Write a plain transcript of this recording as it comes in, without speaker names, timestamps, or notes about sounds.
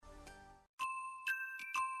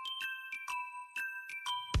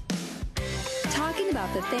talking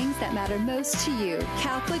about the things that matter most to you.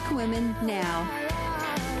 Catholic Women Now.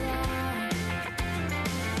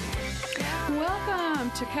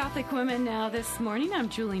 Welcome to Catholic Women Now this morning. I'm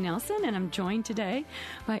Julie Nelson, and I'm joined today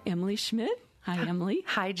by Emily Schmidt. Hi, Emily.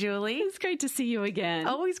 Hi, Julie. It's great to see you again.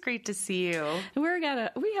 Always great to see you.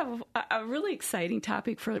 We have a really exciting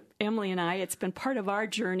topic for Emily and I. It's been part of our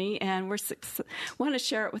journey, and we want to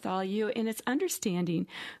share it with all you. And it's understanding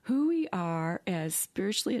who we are as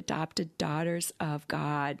spiritually adopted daughters of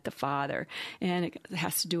God the Father. And it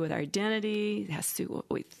has to do with our identity. It has to do with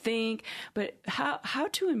what we think. But how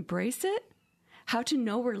to embrace it. How to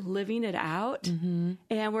know we're living it out. Mm-hmm.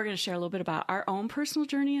 And we're going to share a little bit about our own personal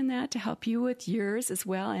journey in that to help you with yours as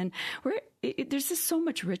well. And there's just so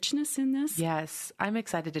much richness in this. Yes, I'm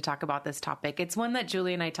excited to talk about this topic. It's one that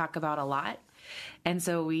Julie and I talk about a lot. And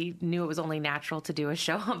so we knew it was only natural to do a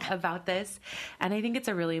show about this. And I think it's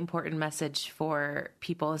a really important message for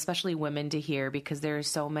people, especially women, to hear, because there are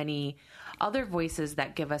so many other voices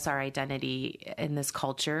that give us our identity in this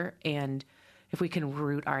culture. And if we can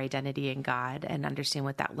root our identity in God and understand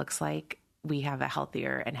what that looks like, we have a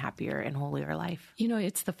healthier and happier and holier life. You know,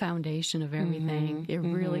 it's the foundation of everything. Mm-hmm. It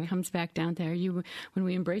really comes back down there. When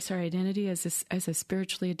we embrace our identity as a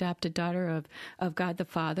spiritually adopted daughter of God the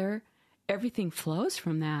Father, everything flows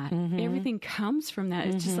from that. Mm-hmm. Everything comes from that.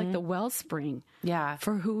 It's just like the wellspring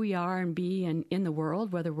for who we are and be in the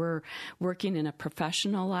world, whether we're working in a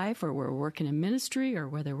professional life or we're working in ministry or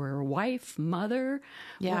whether we're a wife, mother,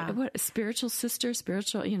 what spiritual sister,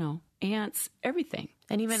 spiritual, aunts, everything.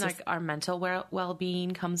 And even like our mental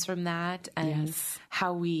well-being comes from that, and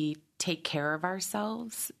how we take care of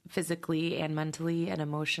ourselves physically and mentally and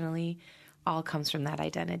emotionally all comes from that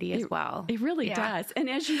identity as well. It really does. And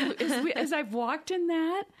as I've walked in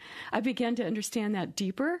that, I began to understand that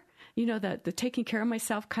deeper. The taking care of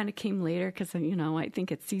myself kind of came later because, I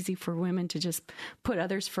think it's easy for women to just put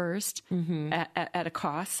others first at a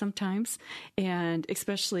cost sometimes. And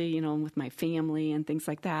especially, with my family and things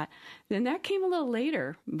like that. Then that came a little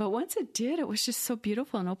later. But once it did, it was just so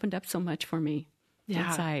beautiful and opened up so much for me.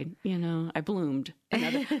 Inside, I bloomed. I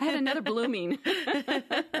had another blooming.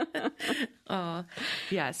 Oh,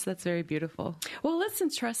 yes, that's very beautiful. Well, let's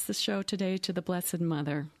entrust the show today to the Blessed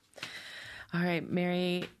Mother. All right,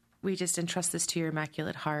 Mary, we just entrust this to your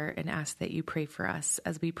Immaculate Heart and ask that you pray for us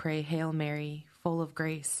as we pray, Hail Mary, full of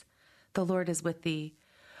grace. The Lord is with thee.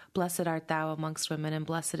 Blessed art thou amongst women, and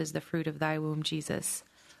blessed is the fruit of thy womb, Jesus.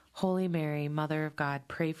 Holy Mary, Mother of God,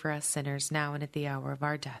 pray for us sinners now and at the hour of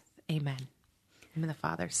our death. Amen. In the name of the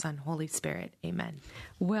Father, Son, Holy Spirit. Amen.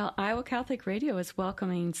 Well, Iowa Catholic Radio is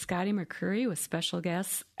welcoming Scotty McCreery with special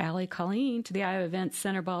guest Allie Colleen to the Iowa Events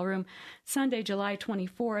Center Ballroom Sunday, July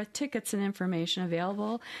 24th. Tickets and information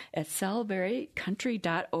available at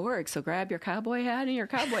celebrateCountry.org. So grab your cowboy hat and your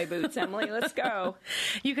cowboy boots, Emily. Let's go.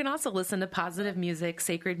 You can also listen to positive music,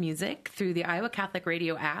 sacred music, through the Iowa Catholic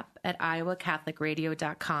Radio app at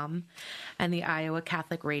iowacatholicradio.com and the Iowa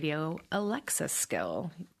Catholic Radio Alexa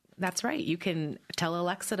skill. That's right. You can tell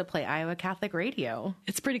Alexa to play Iowa Catholic Radio.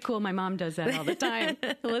 It's pretty cool. My mom does that all the time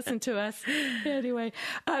to listen to us. Anyway,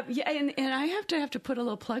 and I have to put a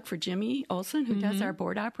little plug for Jimmy Olson, who does our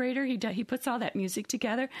board operator. He puts all that music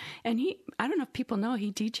together, and I don't know if people know,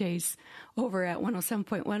 he DJs over at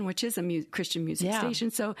 107.1, which is a Christian music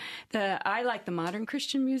station. So I like the modern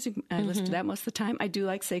Christian music. I listen to that most of the time. I do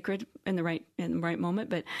like sacred in the right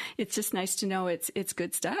moment, but it's just nice to know it's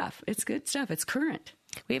good stuff. It's good stuff. It's current.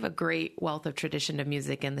 We have a great wealth of tradition of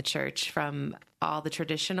music in the church, from all the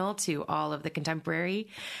traditional to all of the contemporary.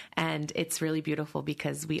 And it's really beautiful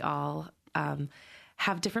because we all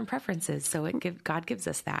have different preferences. So God gives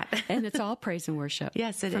us that. And it's all praise and worship.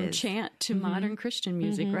 Yes, it From is. From chant to modern Christian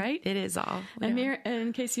music, right? It is all. And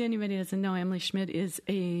in case anybody doesn't know, Emily Schmidt is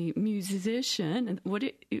a musician.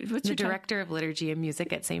 What's the director of liturgy and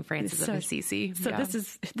music at St. Francis of Assisi. So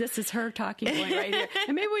this is her talking point right here.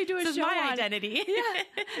 And maybe we do a show. This is my identity.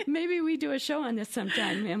 Maybe we do a show on this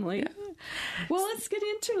sometime, Emily. Yeah. Well, let's get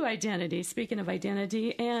into identity. Speaking of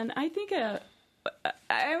identity, and I think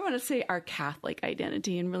I want to say our Catholic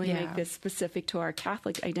identity and really make this specific to our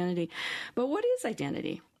Catholic identity. But what is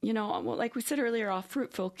identity? Like we said earlier, all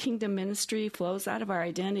fruitful kingdom ministry flows out of our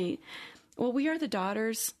identity. Well, we are the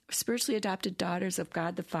daughters, spiritually adopted daughters of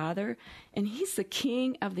God the Father, and He's the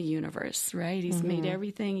King of the universe, right? He's made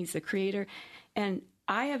everything. He's the creator. And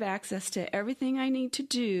I have access to everything I need to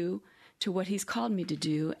do to what He's called me to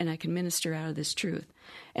do, and I can minister out of this truth.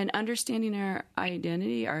 And understanding our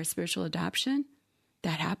identity, our spiritual adoption,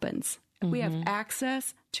 that happens. We have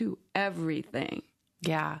access to everything.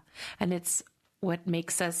 Yeah. And it's what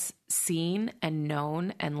makes us seen and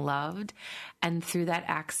known and loved. And through that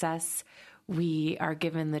access, we are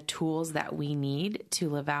given the tools that we need to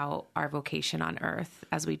live out our vocation on earth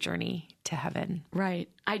as we journey to heaven. Right.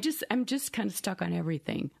 I'm just kind of stuck on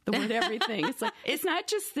everything. The word everything. It's like, it's not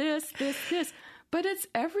just this, but it's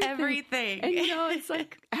everything. Everything. And it's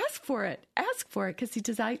like, ask for it, because he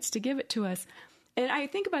desires to give it to us. And I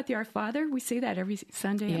think about the Our Father. We say that every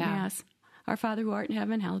Sunday at Mass. Our Father who art in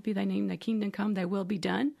heaven, hallowed be thy name, thy kingdom come, thy will be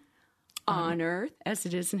done on earth as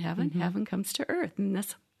it is in heaven. Heaven comes to earth. And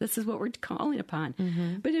this is what we're calling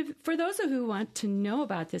upon. But for those who want to know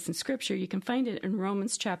about this in Scripture, you can find it in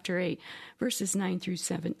Romans chapter 8, verses 9 through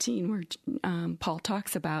 17, where Paul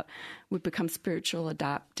talks about we become spiritual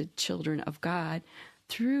adopted children of God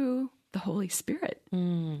through the Holy Spirit.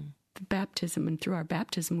 The baptism, and through our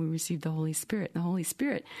baptism we receive the Holy Spirit. The Holy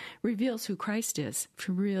Spirit reveals who Christ is,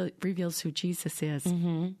 reveals who Jesus is.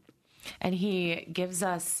 And he gives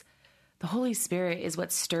us, the Holy Spirit is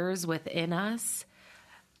what stirs within us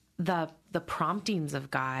the promptings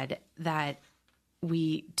of God, that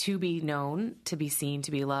we, to be known, to be seen,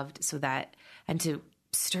 to be loved, so that, and to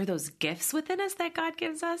stir those gifts within us that God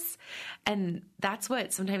gives us. And that's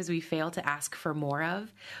what sometimes we fail to ask for more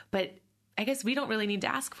of. But I guess we don't really need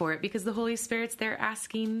to ask for it, because the Holy Spirit's there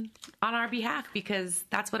asking on our behalf, because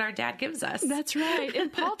that's what our dad gives us. That's right.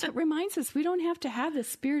 And Paul reminds us we don't have to have this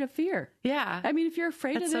spirit of fear. Yeah. I mean, if you're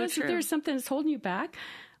afraid of this, if there's something that's holding you back,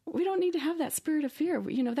 we don't need to have that spirit of fear.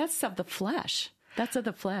 That's of the flesh. That's of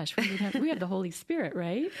the flesh. We have the Holy Spirit,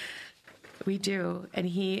 right? We do. And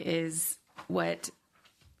he is what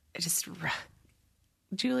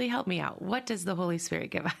Julie, help me out. What does the Holy Spirit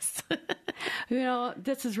give us?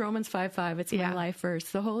 This is Romans 5:5. It's my life verse.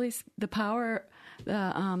 The power,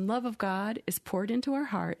 love of God is poured into our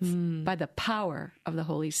hearts by the power of the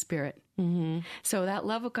Holy Spirit. So that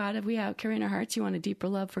love of God that we have carrying our hearts, you want a deeper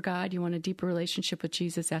love for God, you want a deeper relationship with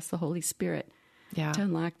Jesus, ask the Holy Spirit to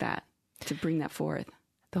unlock that, to bring that forth.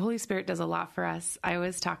 The Holy Spirit does a lot for us. I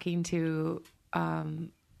was talking to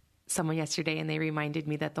someone yesterday, and they reminded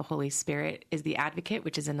me that the Holy Spirit is the advocate,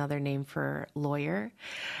 which is another name for lawyer.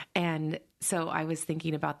 And so I was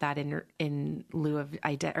thinking about that in lieu of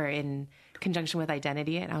in conjunction with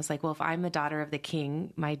identity. And I was like, well, if I'm the daughter of the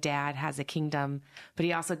king, my dad has a kingdom, but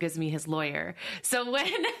he also gives me his lawyer. So when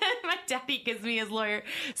my daddy gives me his lawyer,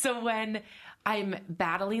 so when I'm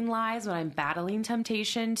battling lies, when I'm battling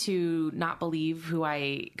temptation to not believe who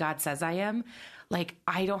God says I am, like,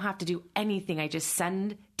 I don't have to do anything. I just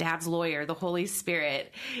send Dad's lawyer, the Holy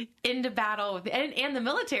Spirit, into battle, and the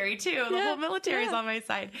military too. The whole military is on my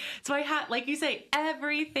side. So I have, like you say,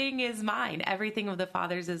 everything is mine. Everything of the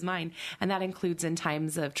Father's is mine. And that includes in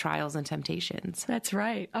times of trials and temptations. That's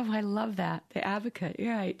right. Oh, I love that. The advocate.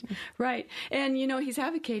 You're right. Right. And, he's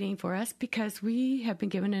advocating for us because we have been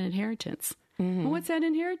given an inheritance. And what's that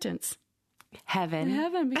inheritance?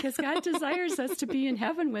 Heaven, because God desires us to be in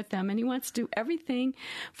heaven with him, and he wants to do everything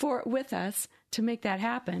with us to make that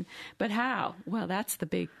happen. But how? Well, that's the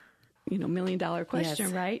big, $1 million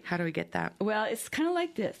question, right? How do we get that? Well, it's kind of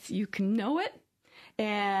like this. You can know it,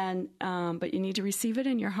 and but you need to receive it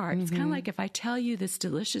in your heart. It's kind of like if I tell you this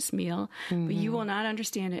delicious meal, but you will not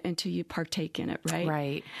understand it until you partake in it, right?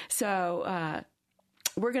 Right. So,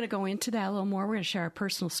 we're going to go into that a little more. We're going to share our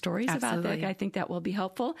personal stories about that. I think that will be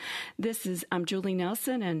helpful. I'm Julie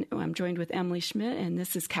Nelson, and I'm joined with Emily Schmidt, and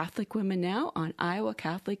this is Catholic Women Now on Iowa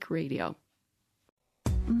Catholic Radio.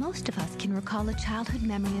 Most of us can recall a childhood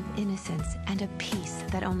memory of innocence and a peace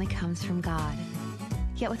that only comes from God.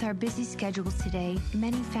 Yet with our busy schedules today,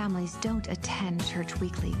 many families don't attend church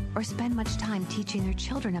weekly or spend much time teaching their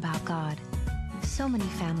children about God. So many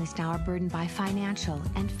families now are burdened by financial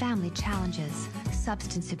and family challenges,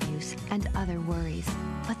 substance abuse, and other worries.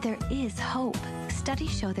 But there is hope.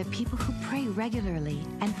 Studies show that people who pray regularly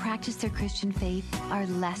and practice their Christian faith are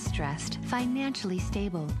less stressed, financially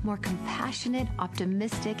stable, more compassionate,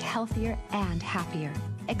 optimistic, healthier, and happier.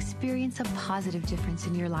 Experience a positive difference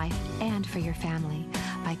in your life and for your family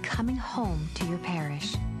by coming home to your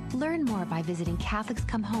parish. Learn more by visiting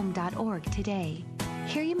CatholicsComeHome.org today.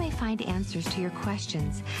 Here you may find answers to your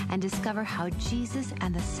questions and discover how Jesus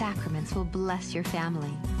and the sacraments will bless your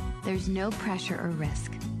family. There's no pressure or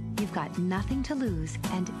risk. You've got nothing to lose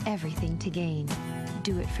and everything to gain.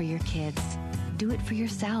 Do it for your kids. Do it for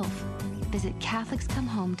yourself. Visit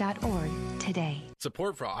CatholicsComeHome.org today.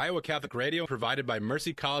 Support for Iowa Catholic Radio provided by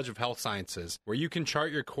Mercy College of Health Sciences, where you can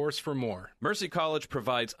chart your course for more. Mercy College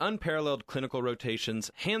provides unparalleled clinical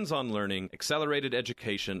rotations, hands-on learning, accelerated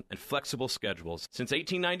education, and flexible schedules. Since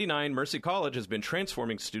 1899, Mercy College has been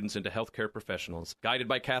transforming students into healthcare professionals. Guided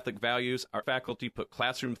by Catholic values, our faculty put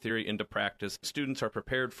classroom theory into practice. Students are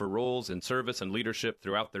prepared for roles in service and leadership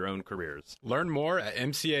throughout their own careers. Learn more at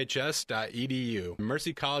mchs.edu.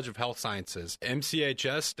 Mercy College of Health Sciences,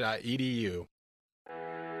 mchs.edu.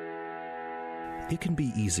 It can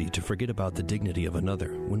be easy to forget about the dignity of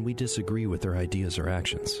another when we disagree with their ideas or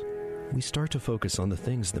actions. We start to focus on the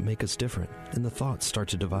things that make us different, and the thoughts start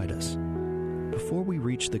to divide us. Before we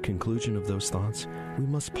reach the conclusion of those thoughts, we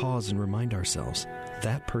must pause and remind ourselves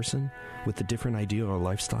that person with a different idea or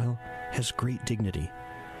lifestyle has great dignity.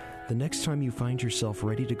 The next time you find yourself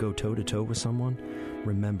ready to go toe-to-toe with someone,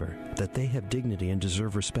 remember that they have dignity and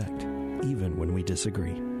deserve respect, even when we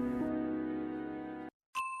disagree.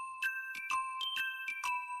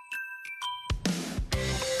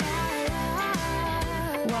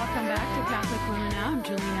 Welcome back to Catholic Women Now. I'm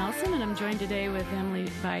Julie Nelson, and I'm joined today with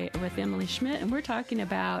Emily Schmidt, and we're talking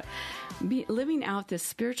about living out this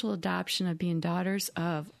spiritual adoption of being daughters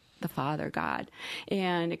of the Father God.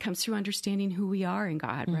 And it comes through understanding who we are in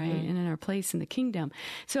God, right? And in our place in the kingdom.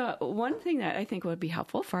 So one thing that I think would be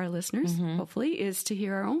helpful for our listeners, hopefully, is to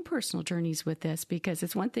hear our own personal journeys with this, because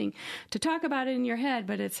it's one thing to talk about it in your head,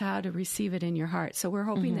 but it's how to receive it in your heart. So we're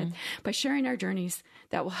hoping that by sharing our journeys,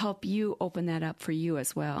 that will help you open that up for you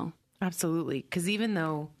as well. Absolutely. Because even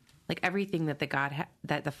though like everything that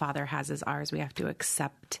that the Father has is ours, we have to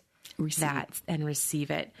accept that and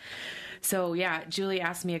receive it. So yeah, Julie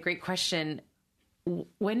asked me a great question.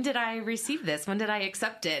 When did I receive this? When did I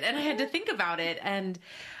accept it? And I had to think about it. And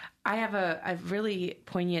I have a really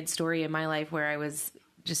poignant story in my life where I was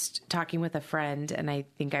just talking with a friend, and I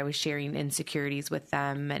think I was sharing insecurities with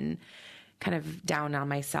them and kind of down on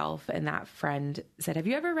myself. And that friend said, "Have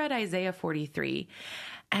you ever read Isaiah 43?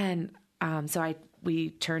 And so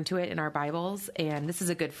we turned to it in our Bibles, and this is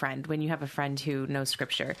a good friend when you have a friend who knows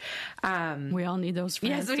scripture. We all need those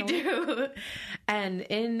friends. Yes, we do. And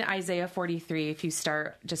in Isaiah 43, if you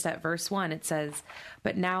start just at verse 1, it says,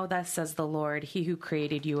 "But now thus says the Lord, he who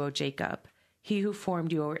created you, O Jacob, he who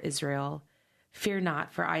formed you, O Israel, fear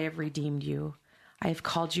not, for I have redeemed you. I have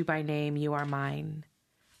called you by name, you are mine.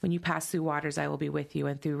 When you pass through waters, I will be with you,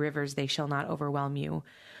 and through rivers, they shall not overwhelm you.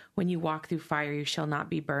 When you walk through fire, you shall not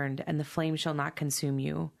be burned, and the flame shall not consume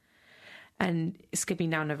you." And skipping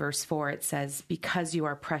down to verse 4, it says, "Because you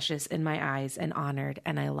are precious in my eyes and honored,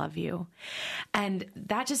 and I love you." And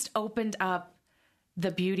that just opened up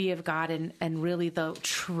the beauty of God and really the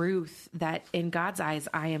truth that in God's eyes,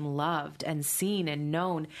 I am loved and seen and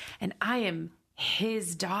known, and I am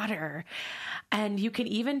his daughter. And you can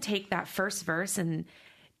even take that first verse and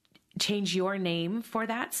change your name for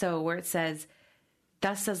that. So where it says,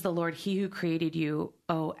 "Thus says the Lord, he who created you,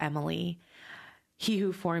 O Emily, he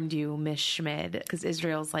who formed you, Miss Schmid," because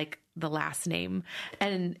Israel's like the last name.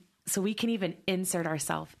 And so we can even insert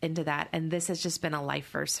ourselves into that. And this has just been a life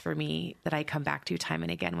verse for me that I come back to time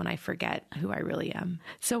and again when I forget who I really am.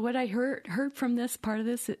 So what I heard from this part of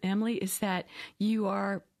this, Emily, is that you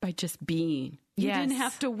are by just being. You didn't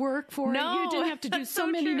have to work for it. You didn't have to do so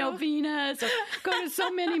many novenas or go to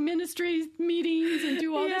so many ministry meetings and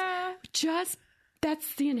do all this.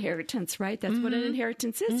 That's the inheritance, right? That's what an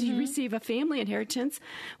inheritance is. You receive a family inheritance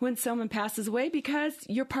when someone passes away because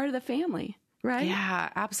you're part of the family, right? Yeah,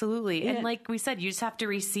 absolutely. And like we said, you just have to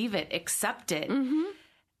receive it, accept it.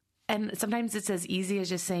 And sometimes it's as easy as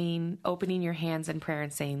just opening your hands in prayer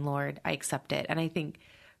and saying, "Lord, I accept it." And I think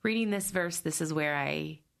reading this verse, this is where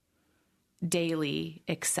I daily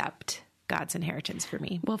accept God's inheritance for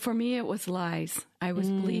me. Well, for me, it was lies. I was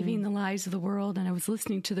believing the lies of the world, and I was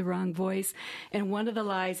listening to the wrong voice. And one of the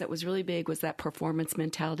lies that was really big was that performance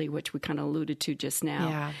mentality, which we kind of alluded to just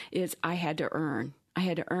now, is I had to earn. I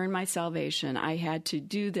had to earn my salvation. I had to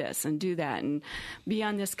do this and do that and be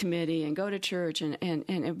on this committee and go to church. And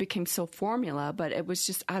it became so formula, but it was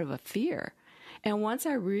just out of a fear. And once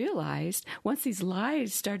these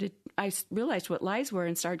lies started, I realized what lies were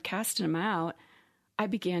and started casting them out, I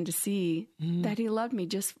began to see that he loved me.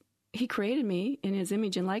 He created me in his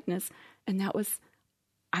image and likeness. And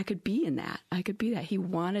I could be in that. I could be that. He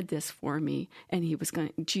wanted this for me, and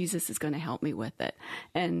Jesus is going to help me with it.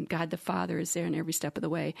 And God the Father is there in every step of the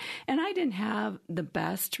way. And I didn't have the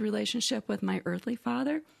best relationship with my earthly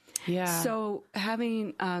father. Yeah. So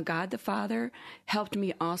having God the Father helped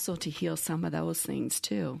me also to heal some of those things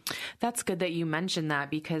too. That's good that you mentioned that,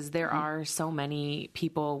 because there are so many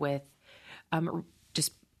people with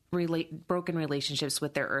just broken relationships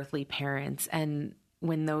with their earthly parents. And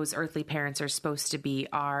when those earthly parents are supposed to be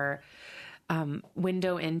our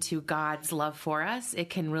window into God's love for us, it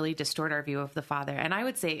can really distort our view of the Father. And I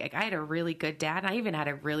would say, like, I had a really good dad, and I even had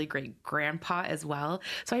a really great grandpa as well.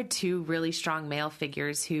 So I had two really strong male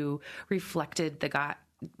figures who reflected the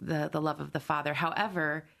love of the Father.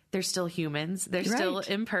 However, they're still humans. They're still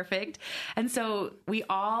imperfect. And so we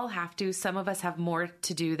all have to, some of us have more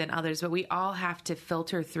to do than others, but we all have to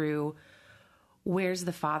filter through, where's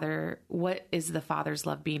the Father? What is the Father's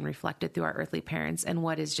love being reflected through our earthly parents? And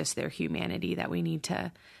what is just their humanity that we need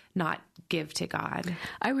to not give to God?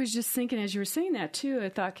 I was just thinking, as you were saying that too, a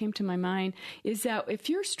thought came to my mind, is that if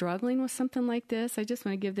you're struggling with something like this, I just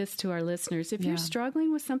want to give this to our listeners. If you're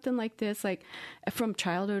struggling with something like this, like from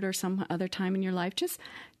childhood or some other time in your life, just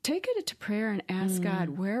take it to prayer and ask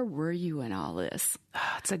God, where were you in all this?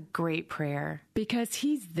 Oh, it's a great prayer. Because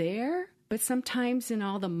He's there. But sometimes in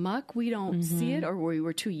all the muck, we don't see it, or we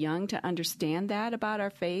were too young to understand that about our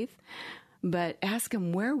faith. But ask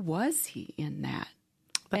Him, where was He in that?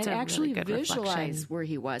 That's and a actually really good visualize reflection. where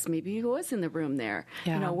He was. Maybe He was in the room there.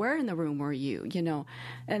 Yeah. You know, where in the room were you? You know,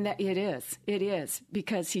 and that it is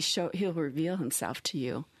because He'll reveal Himself to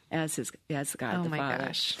you as God the my Father.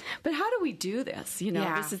 gosh. But how do we do this? You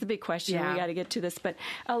know, this is the big question. Yeah. We got to get to this. But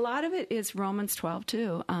a lot of it is Romans 12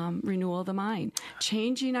 too, renewal of the mind,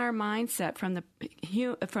 changing our mindset from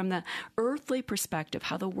the earthly perspective,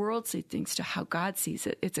 how the world sees things, to how God sees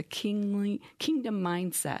it. It's a kingdom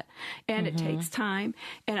mindset, and it takes time.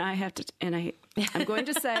 And I'm going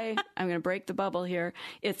to say, I'm going to break the bubble here.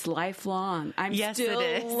 It's lifelong. I'm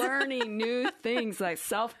still learning new things. Like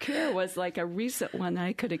self-care was like a recent one that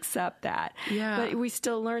I could accept that. Yeah. But we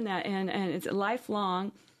still learn that, and it's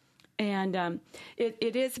lifelong. And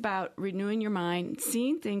it is about renewing your mind,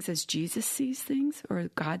 seeing things as Jesus sees things, or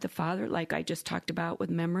God the Father, like I just talked about with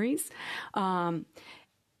memories.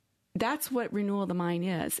 That's what renewal of the mind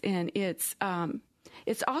is. And it's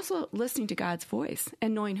also listening to God's voice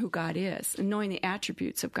and knowing who God is and knowing the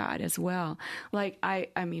attributes of God as well. Like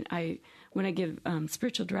when I give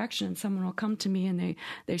spiritual direction, someone will come to me and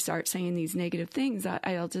they start saying these negative things.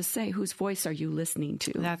 I'll just say, whose voice are you listening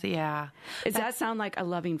to? Does that sound like a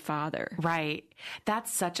loving Father? Right.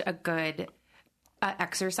 That's such a good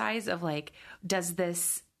exercise of like,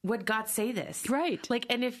 would God say this? Right. Like,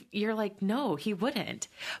 and if you're like, no, He wouldn't.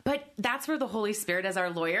 But that's where the Holy Spirit, as our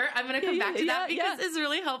lawyer, I'm going to come back to that because it's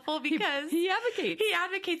really helpful because he advocates. He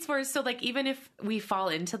advocates for us. So like, even if we fall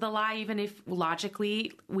into the lie, even if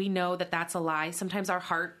logically we know that that's a lie, sometimes our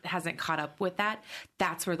heart hasn't caught up with that.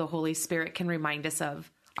 That's where the Holy Spirit can remind us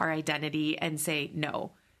of our identity and say,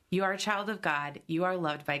 no, you are a child of God. You are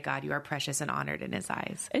loved by God. You are precious and honored in His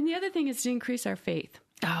eyes. And the other thing is to increase our faith.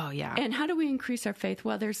 Oh, yeah. And how do we increase our faith?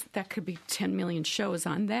 Well, that could be 10 million shows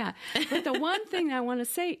on that. But the one thing I want to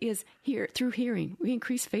say is through hearing. We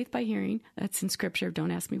increase faith by hearing. That's in Scripture.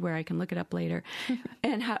 Don't ask me where. I can look it up later.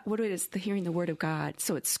 And what it is, hearing the Word of God.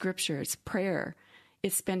 So it's Scripture. It's prayer.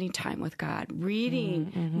 It's spending time with God.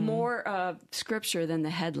 Reading more of Scripture than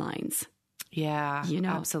the headlines. Yeah,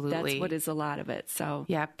 absolutely. That's what is a lot of it. So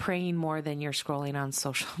yeah, praying more than you're scrolling on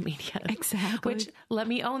social media. Exactly. Which, let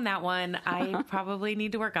me own that one. I probably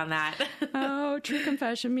need to work on that. Oh, true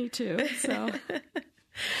confession. Me too. So,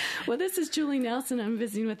 well, this is Julie Nelson. I'm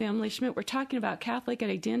visiting with Emily Schmidt. We're talking about Catholic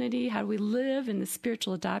identity. How do we live in the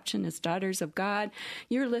spiritual adoption as daughters of God?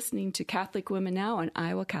 You're listening to Catholic Women Now on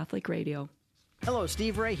Iowa Catholic Radio. Hello,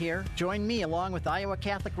 Steve Ray here. Join me along with Iowa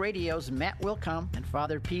Catholic Radio's Matt Wilcom and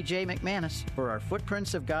Father P.J. McManus for our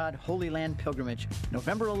Footprints of God Holy Land Pilgrimage,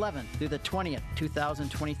 November 11th through the 20th,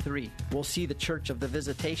 2023. We'll see the Church of the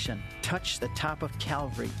Visitation, touch the top of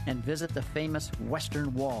Calvary, and visit the famous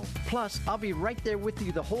Western Wall. Plus, I'll be right there with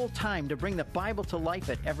you the whole time to bring the Bible to life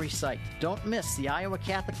at every site. Don't miss the Iowa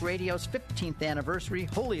Catholic Radio's 15th anniversary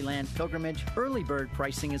Holy Land Pilgrimage. Early bird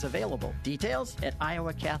pricing is available. Details at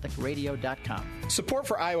iowacatholicradio.com. Support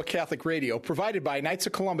for Iowa Catholic Radio provided by Knights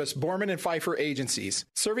of Columbus, Borman and Pfeiffer Agencies,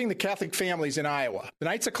 serving the Catholic families in Iowa. The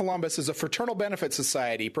Knights of Columbus is a fraternal benefit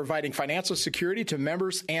society providing financial security to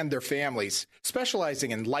members and their families,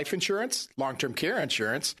 specializing in life insurance, long-term care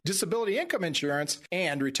insurance, disability income insurance,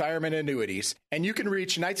 and retirement annuities. And you can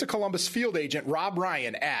reach Knights of Columbus field agent Rob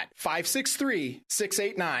Ryan at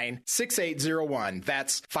 563-689-6801.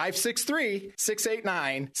 That's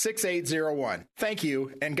 563-689-6801. Thank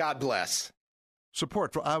you, and God bless.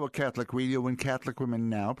 Support for Iowa Catholic Radio and Catholic Women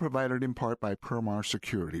Now provided in part by Permar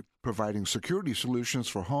Security, providing security solutions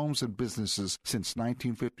for homes and businesses since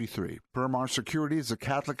 1953. Permar Security is a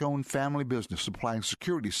Catholic-owned family business supplying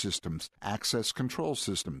security systems, access control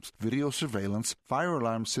systems, video surveillance, fire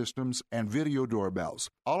alarm systems, and video doorbells.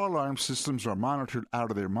 All alarm systems are monitored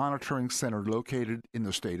out of their monitoring center located in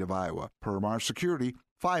the state of Iowa. Permar Security,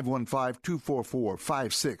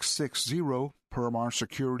 515-244-5660,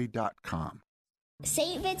 permarsecurity.com.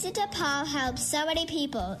 St. Vincent de Paul helps so many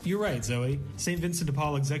people. You're right, Zoe. St. Vincent de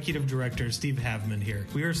Paul Executive Director Steve Havman here.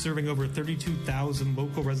 We are serving over 32,000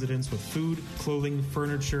 local residents with food, clothing,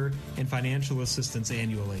 furniture, and financial assistance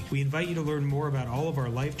annually. We invite you to learn more about all of our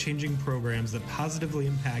life-changing programs that positively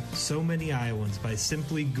impact so many Iowans by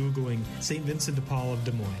simply Googling St. Vincent de Paul of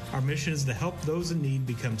Des Moines. Our mission is to help those in need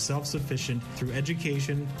become self-sufficient through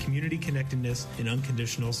education, community connectedness, and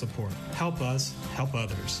unconditional support. Help us, help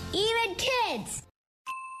others. Even kids!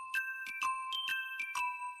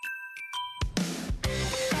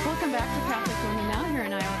 Welcome back to Catholic Women Now here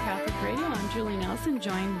on Iowa Catholic Radio. I'm Julie Nelson,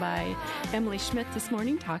 joined by Emily Schmidt this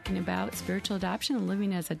morning, talking about spiritual adoption and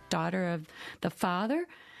living as a daughter of the Father.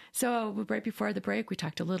 So right before the break, we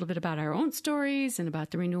talked a little bit about our own stories and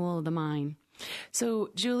about the renewal of the mind. So,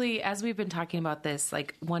 Julie, as we've been talking about this,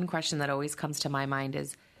 like one question that always comes to my mind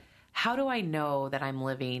is, how do I know that I'm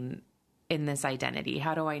living in this identity?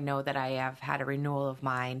 How do I know that I have had a renewal of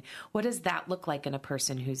mind? What does that look like in a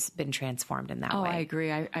person who's been transformed in that way? Oh, I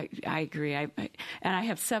agree. I agree. And I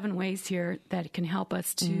have 7 ways here that can help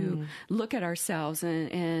us to look at ourselves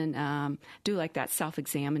and do like that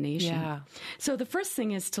self-examination. Yeah. So the first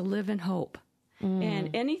thing is to live in hope.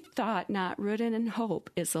 And any thought not rooted in hope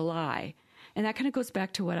is a lie. And that kind of goes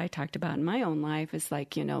back to what I talked about in my own life. It's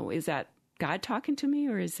like, you know, is that God talking to me,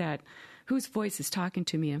 or is that whose voice is talking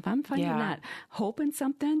to me? If I'm finding that hope in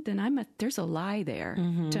something, then there's a lie there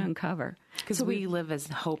to uncover. Because we live as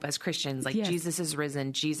hope as Christians. Like, Jesus is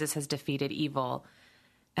risen. Jesus has defeated evil.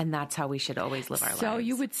 And that's how we should always live our lives. So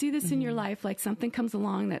you would see this in your life, like something comes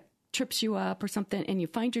along that trips you up or something, and you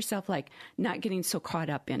find yourself like not getting so caught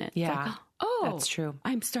up in it. Yeah. Like, oh, that's true.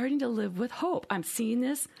 I'm starting to live with hope. I'm seeing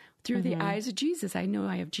this through the eyes of Jesus. I know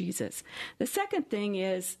I have Jesus. The second thing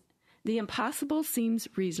is the impossible seems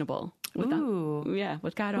reasonable. With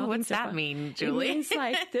God. What's that mean, Julie? It means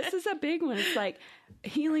like, this is a big one. It's like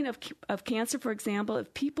healing of cancer, for example.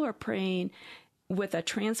 If people are praying with a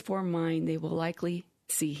transformed mind, they will likely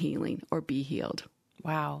see healing or be healed.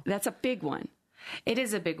 Wow. That's a big one. It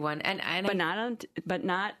is a big one. But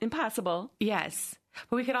not impossible. Yes.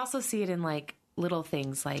 But we could also see it in like little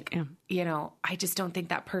things like, you know, I just don't think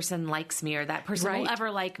that person likes me, or that person will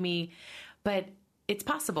ever like me. But it's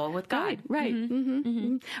possible with God. Right.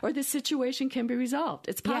 Or the situation can be resolved.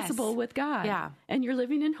 It's possible with God. Yeah. And you're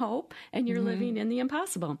living in hope, and you're living in the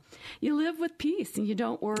impossible. You live with peace, and you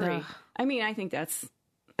don't worry. I mean, I think that's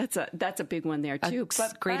a big one there too.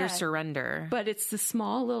 But greater surrender. But it's the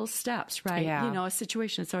small little steps, right? Yeah. You know, a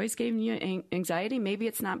situation that's always giving you anxiety. Maybe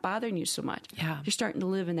it's not bothering you so much. Yeah. You're starting to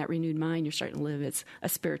live in that renewed mind. You're starting to live as a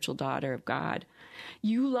spiritual daughter of God.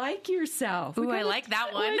 You like yourself. Ooh, I like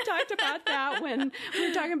that one. We talked about that when we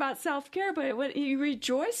were talking about self-care, but you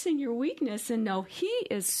rejoice in your weakness and know He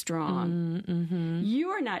is strong.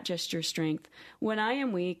 You are not just your strength. When I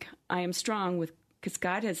am weak, I am strong because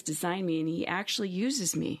God has designed me, and He actually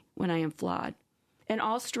uses me when I am flawed. And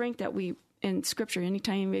all strength that we, in Scripture,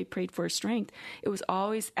 anytime we prayed for strength, it was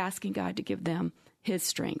always asking God to give them His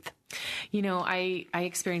strength. You know, I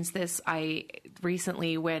experienced this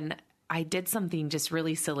recently when I did something just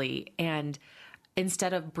really silly, and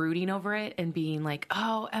instead of brooding over it and being like,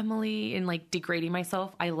 oh, Emily, and like degrading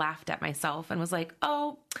myself, I laughed at myself and was like,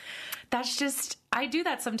 oh, that's just, I do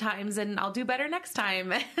that sometimes, and I'll do better next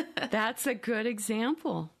time. That's a good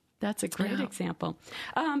example. That's a great example.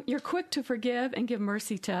 You're quick to forgive and give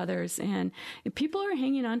mercy to others. And if people are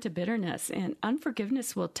hanging on to bitterness, and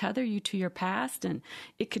unforgiveness will tether you to your past, and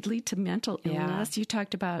it could lead to mental illness. You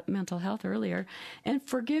talked about mental health earlier. And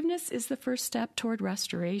forgiveness is the first step toward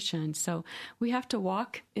restoration. So we have to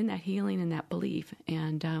walk in that healing and that belief.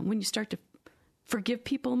 And when you start to forgive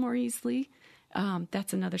people more easily,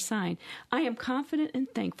 that's another sign. I am confident and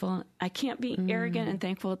thankful. I can't be arrogant and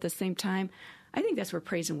thankful at the same time. I think that's where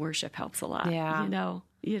praise and worship helps a lot. Yeah. You know,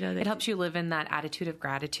 it helps you live in that attitude of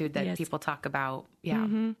gratitude that people talk about.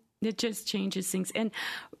 Yeah. It just changes things. And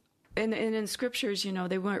in scriptures, you know,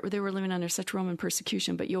 they were living under such Roman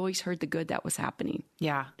persecution, but you always heard the good that was happening.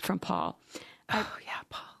 Yeah. From Paul. Paul.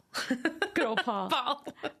 Good old Paul.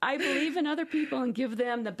 I believe in other people and give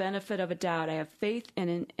them the benefit of a doubt. I have faith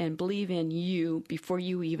and believe in you before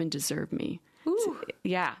you even deserve me. Ooh.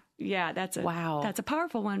 Yeah. That's a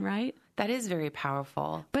powerful one, right? That is very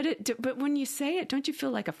powerful. But when you say it, don't you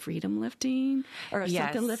feel like a freedom lifting or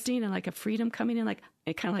something lifting and like a freedom coming in? Like,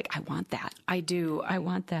 it kind of like, I want that. I do. I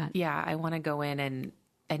want that. Yeah. I want to go in and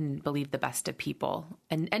believe the best of people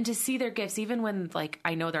and to see their gifts, even when like,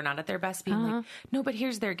 I know they're not at their best, being like, no, but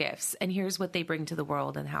here's their gifts and here's what they bring to the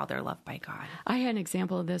world and how they're loved by God. I had an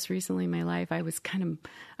example of this recently in my life. I was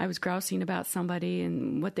grousing about somebody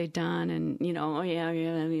and what they'd done and,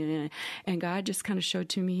 and God just kind of showed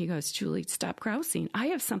to me, he goes, Julie, stop grousing. I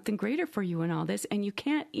have something greater for you in all this. And you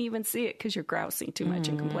can't even see it because you're grousing too much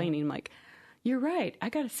and complaining. I'm like, you're right. I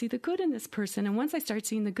got to see the good in this person. And once I start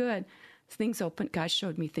seeing the good, things open. God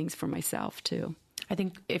showed me things for myself too. I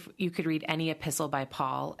think if you could read any epistle by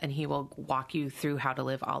Paul and he will walk you through how to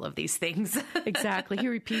live all of these things. Exactly. He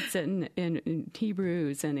repeats it in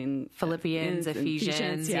Hebrews and in Philippians,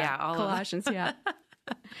 Ephesians, all Colossians,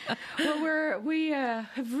 Well, we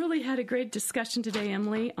have really had a great discussion today,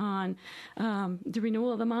 Emily, on the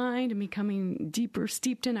renewal of the mind and becoming deeper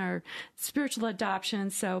steeped in our spiritual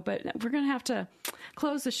adoption. But we're going to have to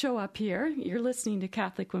close the show up here. You're listening to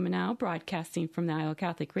Catholic Women Now, broadcasting from the Iowa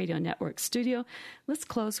Catholic Radio Network studio. Let's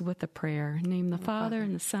close with a prayer. In the name of the Father,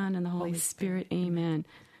 and the Son, and the Holy Spirit. Amen.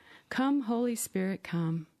 Come, Holy Spirit,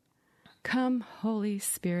 come. Come, Holy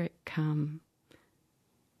Spirit, come.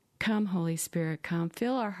 Come, Holy Spirit, come.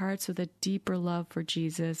 Fill our hearts with a deeper love for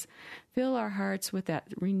Jesus. Fill our hearts with that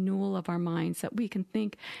renewal of our minds, that we can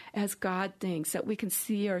think as God thinks, that we can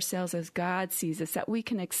see ourselves as God sees us, that we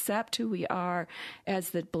can accept who we are as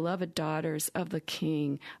the beloved daughters of the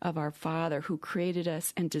King, of our Father who created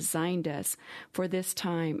us and designed us for this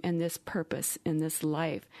time and this purpose in this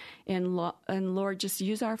life. And Lord, just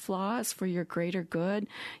use our flaws for your greater good.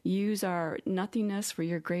 Use our nothingness for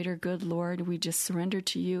your greater good, Lord. We just surrender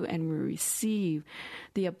to you and we receive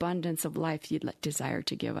the abundance of life you desire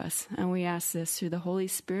to give us. And we ask this through the Holy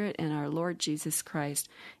Spirit and our Lord Jesus Christ.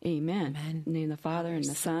 Amen. In the name of the Father, and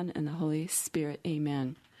the Son, and the Holy Spirit.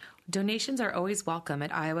 Amen. Donations are always welcome at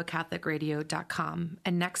iowacatholicradio.com.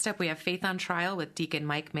 And next up, we have Faith on Trial with Deacon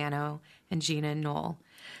Mike Mano and Gina Knoll.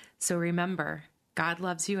 So remember, God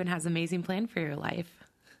loves you and has an amazing plan for your life.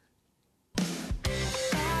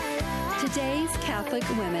 Today's Catholic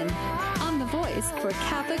Women, on the voice for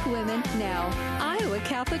Catholic Women Now, Iowa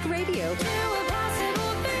Catholic Radio.